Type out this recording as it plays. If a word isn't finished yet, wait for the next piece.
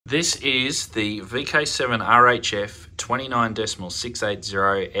This is the VK7 RHF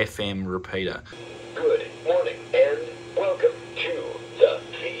 29.680 FM repeater. Good morning and welcome to the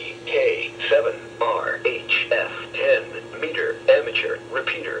VK7 RHF 10 meter amateur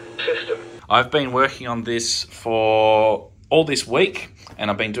repeater system. I've been working on this for all this week,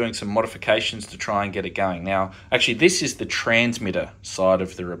 and I've been doing some modifications to try and get it going. Now, actually, this is the transmitter side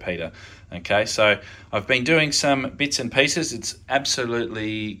of the repeater. Okay, so I've been doing some bits and pieces. It's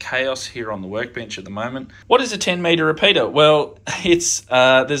absolutely chaos here on the workbench at the moment. What is a 10 meter repeater? Well, it's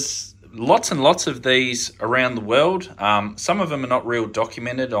there's lots and lots of these around the world. Some of them are not real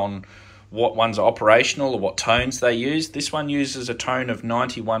documented on what ones are operational or what tones they use. This one uses a tone of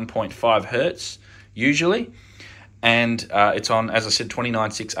 91.5 hertz usually. And it's on, as I said,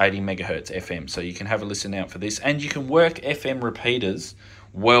 29.680 megahertz FM. So you can have a listen out for this. And you can work FM repeaters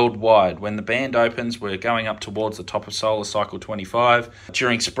worldwide. When the band opens, we're going up towards the top of solar cycle 25.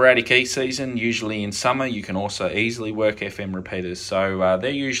 During sporadic E-season, usually in summer, you can also easily work FM repeaters. So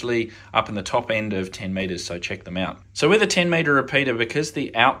they're usually up in the top end of 10 meters, so check them out. So with a 10 meter repeater, because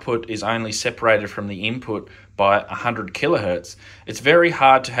the output is only separated from the input by 100 kilohertz, it's very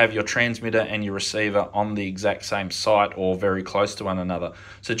hard to have your transmitter and your receiver on the exact same site or very close to one another.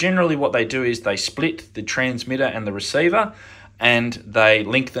 So generally what they do is they split the transmitter and the receiver, and they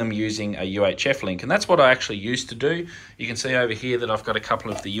link them using a UHF link. And that's what I actually used to do. You can see over here that I've got a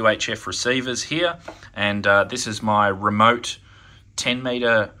couple of the UHF receivers here, and this is my remote 10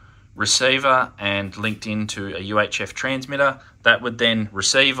 meter receiver and linked into a UHF transmitter. That would then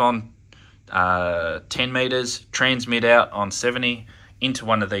receive on 10 meters, transmit out on 70 into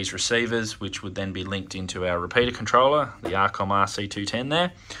one of these receivers, which would then be linked into our repeater controller, the Arcom RC210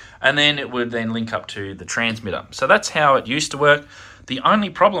 there, and then it would then link up to the transmitter. So that's how it used to work. The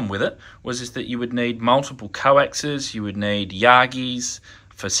only problem with it was that you would need multiple coaxes, you would need Yagis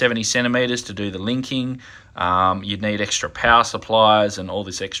for 70 centimeters to do the linking, you'd need extra power supplies and all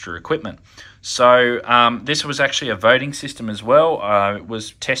this extra equipment. So this was actually a voting system as well. I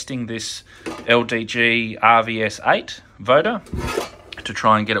was testing this LDG RVS8 voter to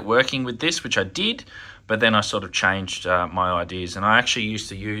try and get it working with this, which I did, but then I sort of changed my ideas, and I actually used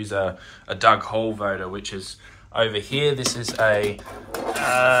to use a Doug Hall voter, which is over here. This is a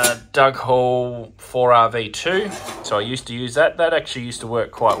Doug Hall 4RV2, so I used to use that. That actually used to work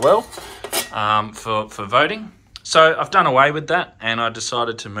quite well for voting. So I've done away with that, and I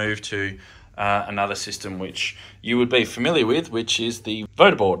decided to move to another system which you would be familiar with, which is the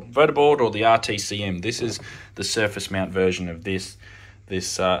voter board or the RTCM. This is the surface mount version of this.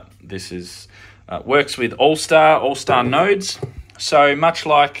 This is works with AllStar nodes. So much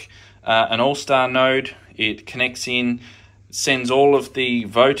like an AllStar node, it connects in, sends all of the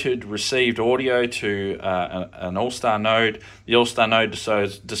voted received audio to an AllStar node. The AllStar node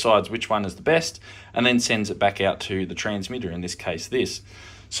decides which one is the best, and then sends it back out to the transmitter, in this case this.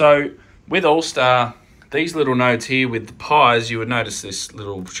 So with AllStar, these little nodes here with the Pis, you would notice this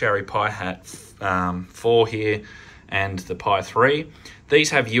little Cherry Pi hat 4 here and the Pi 3.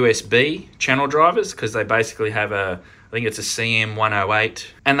 These have USB channel drivers because they basically have I think it's a CM108,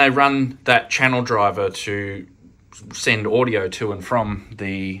 and they run that channel driver to send audio to and from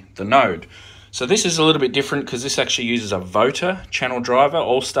the node. So this is a little bit different because this actually uses a voter channel driver.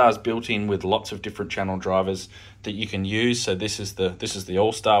 AllStar's built in with lots of different channel drivers that you can use. So this is the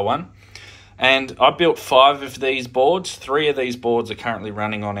AllStar one. And I built 5 of these boards. 3 of these boards are currently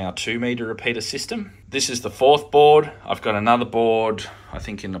running on our 2 meter repeater system. This is the 4th board. I've got another board, I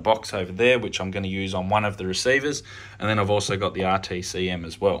think in the box over there, which I'm going to use on one of the receivers. And then I've also got the RTCM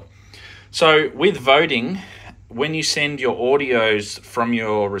as well. So with voting, when you send your audios from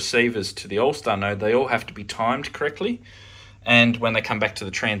your receivers to the AllStar node, they all have to be timed correctly. And when they come back to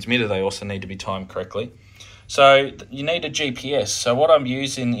the transmitter, they also need to be timed correctly. So you need a GPS. So what I'm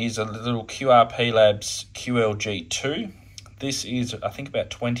using is a little QRP Labs QLG2. This is, I think, about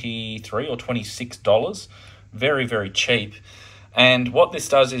 $23 or $26. Very, very cheap. And what this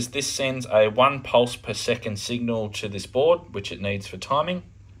does is this sends a 1 pulse per second signal to this board, which it needs for timing.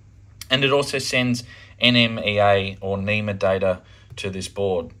 And it also sends NMEA or NEMA data to this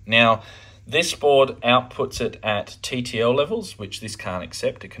board. Now, this board outputs it at TTL levels, which this can't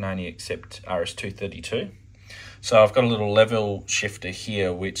accept. It can only accept RS-232. So I've got a little level shifter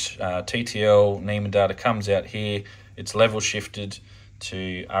here, which TTL NEMA data comes out here. It's level shifted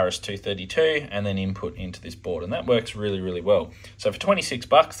to RS-232 and then input into this board. And that works really, really well. So for 26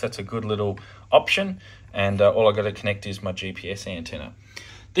 bucks, that's a good little option. And all I've got to connect is my GPS antenna.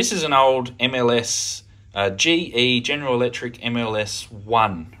 This is an old MLS, GE, General Electric MLS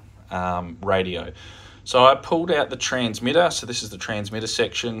 1 radio. So I pulled out the transmitter. So this is the transmitter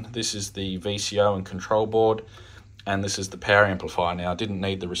section. This is the VCO and control board. And this is the power amplifier. Now, I didn't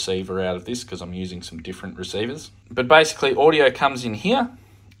need the receiver out of this because I'm using some different receivers. But basically, audio comes in here,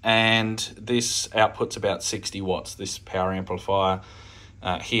 and this outputs about 60 watts, this power amplifier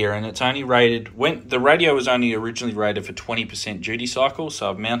here. And it's only rated, the radio was only originally rated for 20% duty cycle, so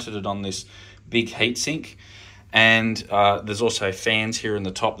I've mounted it on this big heatsink. And there's also fans here in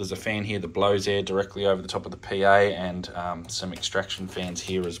the top. There's a fan here that blows air directly over the top of the PA, and some extraction fans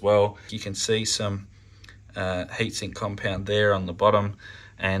here as well. You can see some heatsink compound there on the bottom,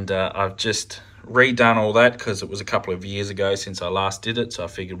 and I've just redone all that because it was a couple of years ago since I last did it, so I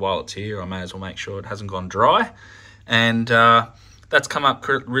figured while it's here I may as well make sure it hasn't gone dry, and that's come up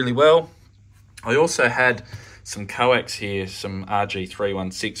really well. I also had some coax here, some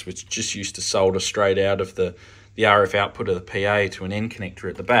RG316, which just used to solder straight out of the RF output of the PA to an N connector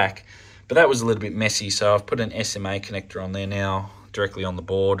at the back, but that was a little bit messy, so I've put an SMA connector on there now directly on the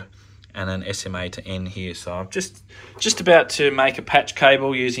board, and an SMA to N here. So I'm just about to make a patch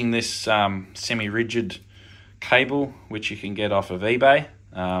cable using this semi-rigid cable, which you can get off of eBay.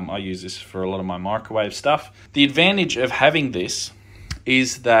 I use this for a lot of my microwave stuff. The advantage of having this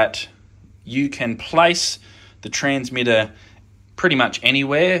is that you can place the transmitter pretty much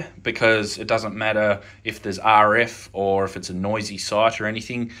anywhere, because it doesn't matter if there's RF or if it's a noisy site or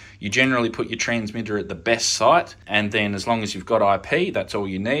anything. You generally put your transmitter at the best site, and then as long as you've got IP, that's all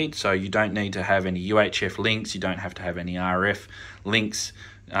you need. So you don't need to have any UHF links, you don't have to have any RF links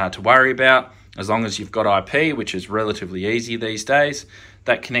to worry about. As long as you've got IP, which is relatively easy these days,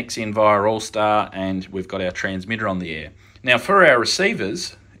 that connects in via AllStar, and we've got our transmitter on the air. Now for our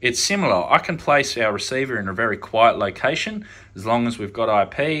receivers, it's similar. I can place our receiver in a very quiet location. As long as we've got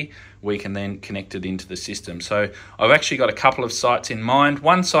IP, we can then connect it into the system. So I've actually got a couple of sites in mind.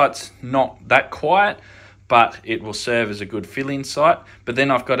 One site's not that quiet, but it will serve as a good fill-in site. But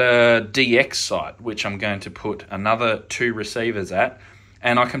then I've got a DX site, which I'm going to put another 2 receivers at.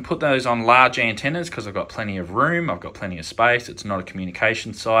 And I can put those on large antennas because I've got plenty of room, I've got plenty of space. It's not a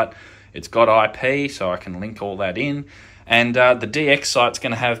communication site. It's got IP, so I can link all that in. And the DX site's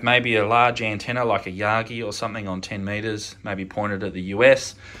going to have maybe a large antenna like a Yagi or something on 10 meters, maybe pointed at the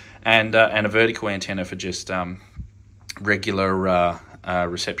US, and a vertical antenna for just regular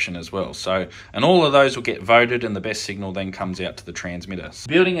reception as well. So, and all of those will get voted, and the best signal then comes out to the transmitter.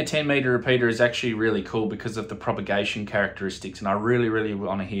 Building a 10-meter repeater is actually really cool because of the propagation characteristics, and I really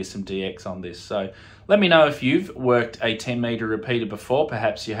want to hear some DX on this. So let me know if you've worked a 10-meter repeater before.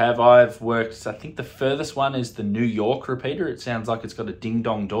 Perhaps you have. I've worked, I think the furthest one is the New York repeater. It sounds like it's got a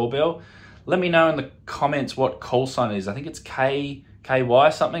ding-dong doorbell. Let me know in the comments what call sign it is. I think it's KY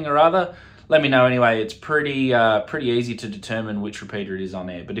something or other. Let me know anyway. It's pretty easy to determine which repeater it is on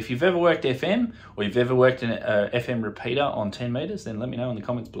air. But if you've ever worked FM, or you've ever worked in a FM repeater on 10 meters, then let me know in the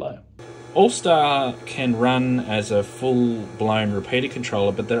comments below. AllStar can run as a full-blown repeater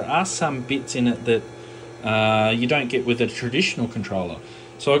controller, but there are some bits in it that you don't get with a traditional controller.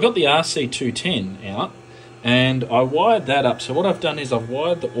 So I got the RC210 out, and I wired that up. So what I've done is I've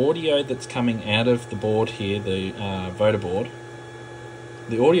wired the audio that's coming out of the board here, the voter board.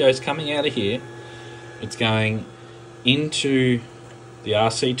 The audio is coming out of here. It's going into the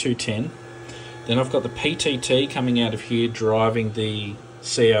RC210. Then I've got the PTT coming out of here driving the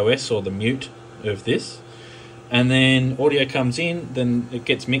COS or the mute of this. And then audio comes in, then it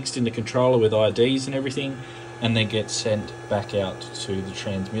gets mixed in the controller with IDs and everything, and then gets sent back out to the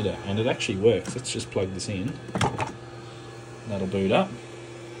transmitter. And it actually works. Let's just plug this in. That'll boot up.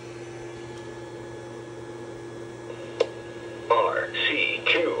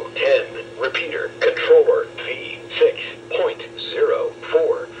 RC210 repeater controller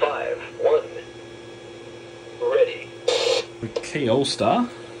V6.0451. Ready. Key AllStar.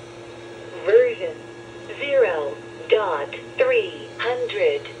 Version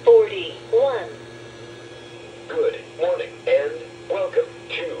 0.341. Good morning and welcome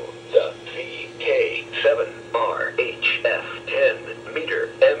to the VK7RHF10 meter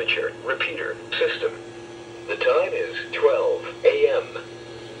amateur repeater system. The time is 12 a.m.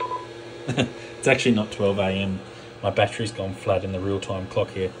 It's actually not 12 a.m. My battery's gone flat in the real-time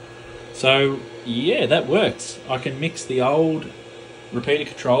clock here. So, yeah, that works. I can mix the old repeater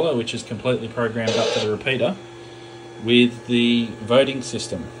controller, which is completely programmed up to the repeater, with the voting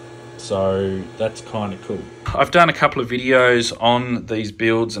system. So that's kind of cool. I've done a couple of videos on these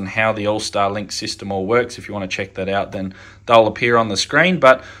builds and how the AllStarLink system all works. If you want to check that out, then they'll appear on the screen.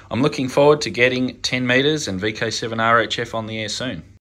 But I'm looking forward to getting 10 meters and VK7RHF on the air soon.